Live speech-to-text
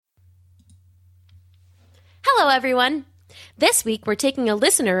Hello, everyone. This week, we're taking a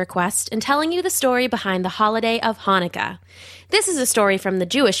listener request and telling you the story behind the holiday of Hanukkah. This is a story from the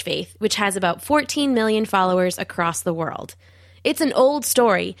Jewish faith, which has about 14 million followers across the world. It's an old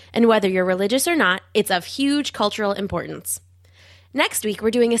story, and whether you're religious or not, it's of huge cultural importance. Next week, we're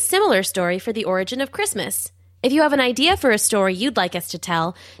doing a similar story for the origin of Christmas. If you have an idea for a story you'd like us to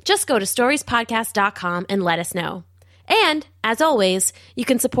tell, just go to storiespodcast.com and let us know. And, as always, you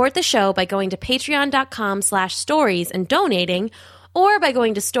can support the show by going to patreon.com/stories and donating, or by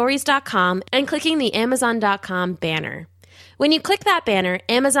going to stories.com and clicking the amazon.com banner. When you click that banner,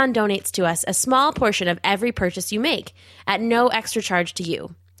 Amazon donates to us a small portion of every purchase you make, at no extra charge to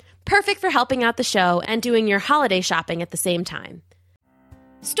you. Perfect for helping out the show and doing your holiday shopping at the same time.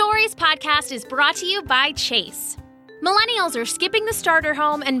 Stories Podcast is brought to you by Chase. Millennials are skipping the starter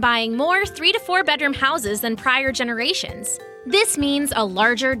home and buying more 3 to 4 bedroom houses than prior generations. This means a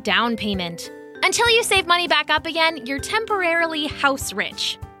larger down payment. Until you save money back up again, you're temporarily house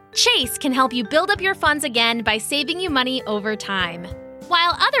rich. Chase can help you build up your funds again by saving you money over time.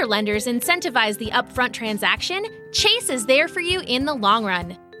 While other lenders incentivize the upfront transaction, Chase is there for you in the long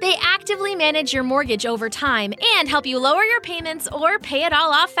run. They actively manage your mortgage over time and help you lower your payments or pay it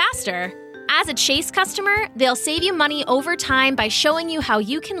all off faster. As a Chase customer, they'll save you money over time by showing you how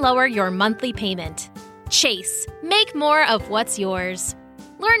you can lower your monthly payment. Chase, make more of what's yours.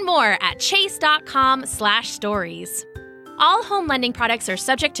 Learn more at chase.com/stories. All home lending products are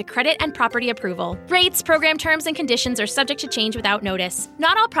subject to credit and property approval. Rates, program terms, and conditions are subject to change without notice.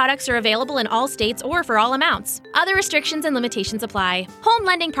 Not all products are available in all states or for all amounts. Other restrictions and limitations apply. Home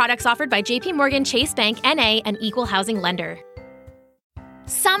lending products offered by J.P. Morgan Chase Bank, N.A., an equal housing lender.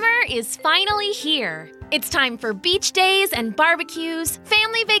 Summer is finally here. It's time for beach days and barbecues,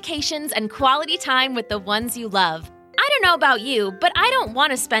 family vacations, and quality time with the ones you love. I don't know about you, but I don't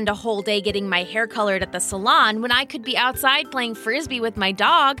want to spend a whole day getting my hair colored at the salon when I could be outside playing frisbee with my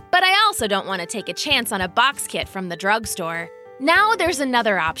dog, but I also don't want to take a chance on a box kit from the drugstore. Now there's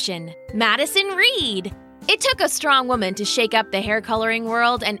another option, Madison Reed. It took a strong woman to shake up the hair coloring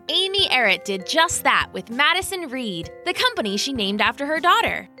world, and Amy Errett did just that with Madison Reed, the company she named after her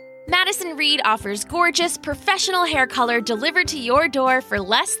daughter. Madison Reed offers gorgeous, professional hair color delivered to your door for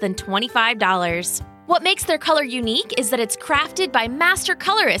less than $25. What makes their color unique is that it's crafted by master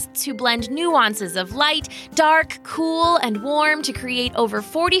colorists who blend nuances of light, dark, cool, and warm to create over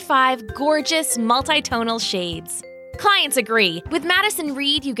 45 gorgeous multi-tonal shades. Clients agree. With Madison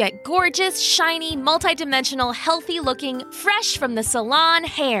Reed, you get gorgeous, shiny, multi-dimensional, healthy-looking, fresh from the salon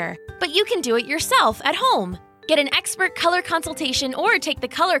hair. But you can do it yourself at home. Get an expert color consultation or take the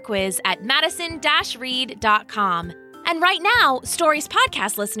color quiz at madison-reed.com. And right now, Stories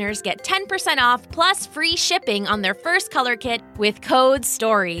Podcast listeners get 10% off plus free shipping on their first color kit with code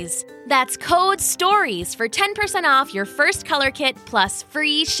STORIES. That's code STORIES for 10% off your first color kit plus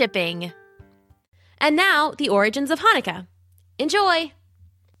free shipping. And now, the origins of Hanukkah. Enjoy!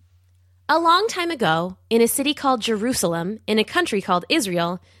 A long time ago, in a city called Jerusalem, in a country called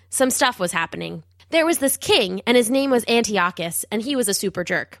Israel, some stuff was happening. There was this king, and his name was Antiochus, and he was a super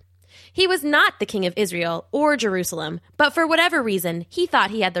jerk. He was not the king of Israel or Jerusalem, but for whatever reason, he thought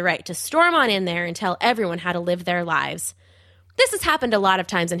he had the right to storm on in there and tell everyone how to live their lives. This has happened a lot of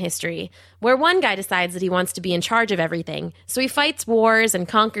times in history, where one guy decides that he wants to be in charge of everything, so he fights wars and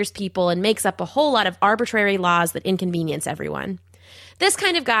conquers people and makes up a whole lot of arbitrary laws that inconvenience everyone. This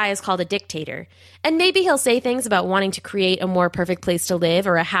kind of guy is called a dictator, and maybe he'll say things about wanting to create a more perfect place to live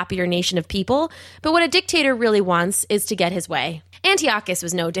or a happier nation of people, but what a dictator really wants is to get his way. Antiochus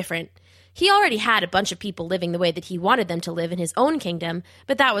was no different. He already had a bunch of people living the way that he wanted them to live in his own kingdom,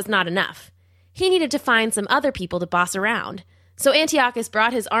 but that was not enough. He needed to find some other people to boss around. So Antiochus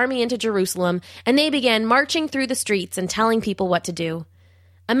brought his army into Jerusalem, and they began marching through the streets and telling people what to do.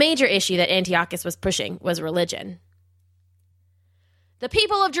 A major issue that Antiochus was pushing was religion. "The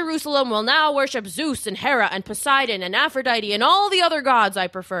people of Jerusalem will now worship Zeus and Hera and Poseidon and Aphrodite and all the other gods I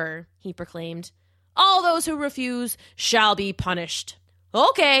prefer," he proclaimed. "All those who refuse shall be punished."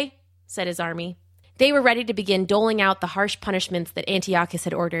 "Okay," said his army. They were ready to begin doling out the harsh punishments that Antiochus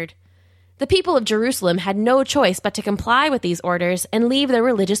had ordered. The people of Jerusalem had no choice but to comply with these orders and leave their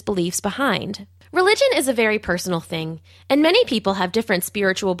religious beliefs behind. Religion is a very personal thing, and many people have different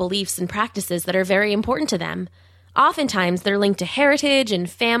spiritual beliefs and practices that are very important to them. Oftentimes, they're linked to heritage and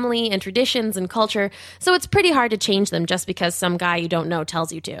family and traditions and culture, so it's pretty hard to change them just because some guy you don't know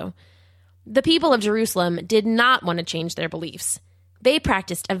tells you to. The people of Jerusalem did not want to change their beliefs. They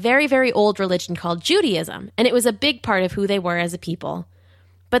practiced a very, very old religion called Judaism, and it was a big part of who they were as a people.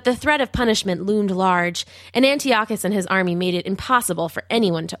 But the threat of punishment loomed large, and Antiochus and his army made it impossible for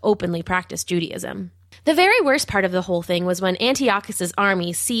anyone to openly practice Judaism. The very worst part of the whole thing was when Antiochus's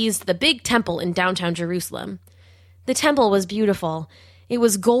army seized the big temple in downtown Jerusalem. The temple was beautiful. It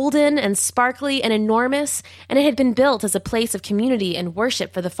was golden and sparkly and enormous, and it had been built as a place of community and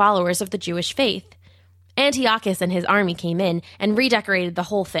worship for the followers of the Jewish faith. Antiochus and his army came in and redecorated the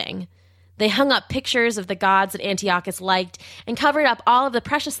whole thing. They hung up pictures of the gods that Antiochus liked and covered up all of the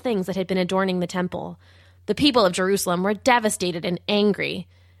precious things that had been adorning the temple. The people of Jerusalem were devastated and angry,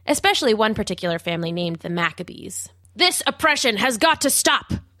 especially one particular family named the Maccabees. "This oppression has got to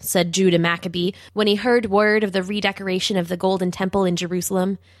stop," said Judah Maccabee when he heard word of the redecoration of the Golden Temple in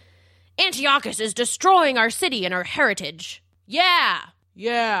Jerusalem. "Antiochus is destroying our city and our heritage." Yeah,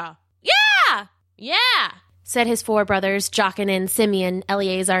 said his 4 brothers, Jochanan, Simeon,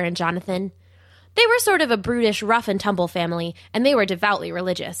 Eleazar, and Jonathan. They were sort of a brutish, rough-and-tumble family, and they were devoutly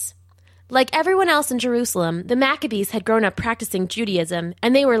religious. Like everyone else in Jerusalem, the Maccabees had grown up practicing Judaism,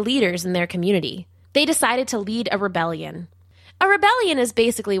 and they were leaders in their community. They decided to lead a rebellion. A rebellion is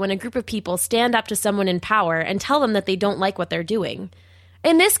basically when a group of people stand up to someone in power and tell them that they don't like what they're doing.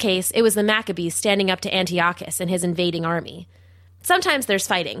 In this case, it was the Maccabees standing up to Antiochus and his invading army. Sometimes there's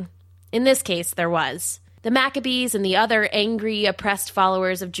fighting. In this case, there was. The Maccabees and the other angry, oppressed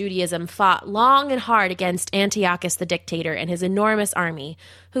followers of Judaism fought long and hard against Antiochus the dictator and his enormous army,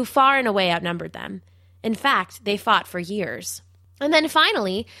 who far and away outnumbered them. In fact, they fought for years. And then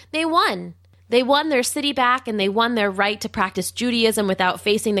finally, they won. They won their city back, and they won their right to practice Judaism without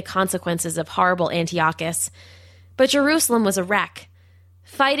facing the consequences of horrible Antiochus. But Jerusalem was a wreck.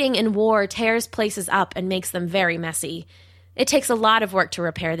 Fighting and war tears places up and makes them very messy. It takes a lot of work to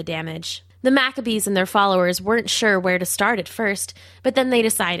repair the damage. The Maccabees and their followers weren't sure where to start at first, but then they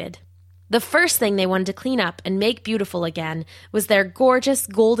decided. The first thing they wanted to clean up and make beautiful again was their gorgeous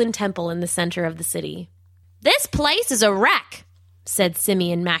golden temple in the center of the city. "This place is a wreck," said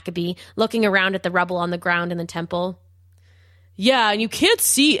Simeon Maccabee, looking around at the rubble on the ground in the temple. "Yeah, and you can't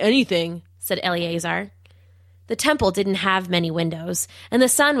see anything," said Eleazar. The temple didn't have many windows, and the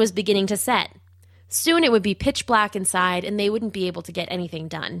sun was beginning to set. Soon it would be pitch black inside, and they wouldn't be able to get anything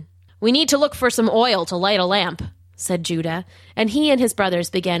done. "We need to look for some oil to light a lamp," said Judah, and he and his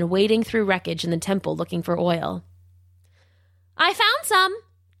brothers began wading through wreckage in the temple looking for oil. "I found some,"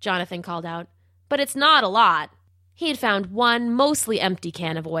 Jonathan called out, "but it's not a lot." He had found one mostly empty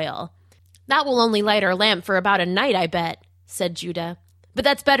can of oil. "That will only light our lamp for about a night, I bet," said Judah. "But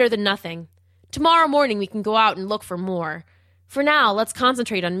that's better than nothing. Tomorrow morning we can go out and look for more. For now, let's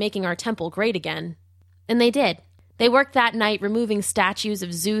concentrate on making our temple great again." And they did. They worked that night removing statues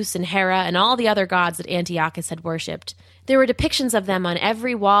of Zeus and Hera and all the other gods that Antiochus had worshipped. There were depictions of them on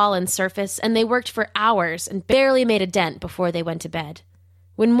every wall and surface, and they worked for hours and barely made a dent before they went to bed.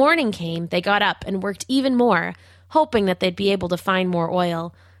 When morning came, they got up and worked even more, hoping that they'd be able to find more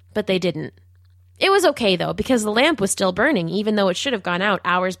oil, but they didn't. It was okay, though, because the lamp was still burning, even though it should have gone out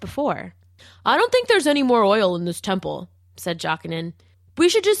hours before. "I don't think there's any more oil in this temple," said Jochanan. "We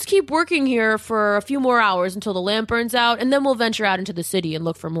should just keep working here for a few more hours until the lamp burns out, and then we'll venture out into the city and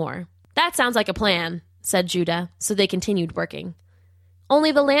look for more." "That sounds like a plan," said Judah, so they continued working.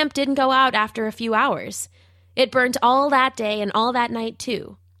 Only the lamp didn't go out after a few hours. It burned all that day and all that night,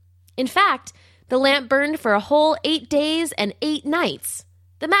 too. In fact, the lamp burned for a whole 8 days and 8 nights.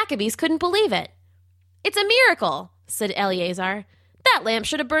 The Maccabees couldn't believe it. "It's a miracle," said Eleazar. "That lamp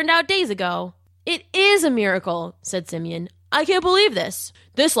should have burned out days ago." "It is a miracle," said Simeon. "I can't believe this.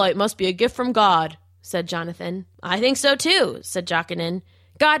 This light must be a gift from God," said Jonathan. "I think so too," said Jochanan.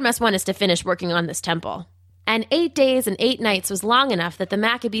 "God must want us to finish working on this temple." And 8 days and 8 nights was long enough that the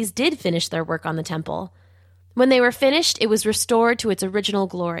Maccabees did finish their work on the temple. When they were finished, it was restored to its original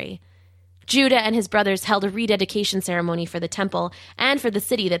glory. Judah and his brothers held a rededication ceremony for the temple and for the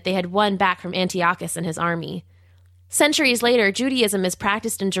city that they had won back from Antiochus and his army. Centuries later, Judaism is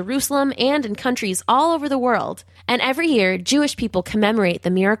practiced in Jerusalem and in countries all over the world. And every year, Jewish people commemorate the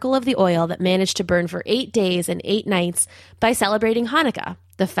miracle of the oil that managed to burn for 8 days and 8 nights by celebrating Hanukkah,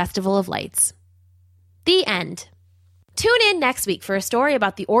 the Festival of Lights. The end. Tune in next week for a story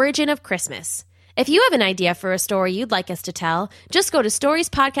about the origin of Christmas. If you have an idea for a story you'd like us to tell, just go to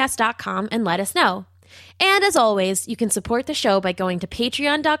storiespodcast.com and let us know. And as always, you can support the show by going to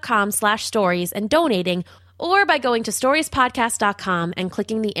patreon.com/stories and donating, or by going to storiespodcast.com and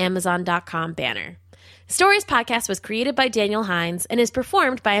clicking the amazon.com banner. Stories Podcast was created by Daniel Hines and is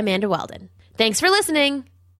performed by Amanda Weldon. Thanks for listening.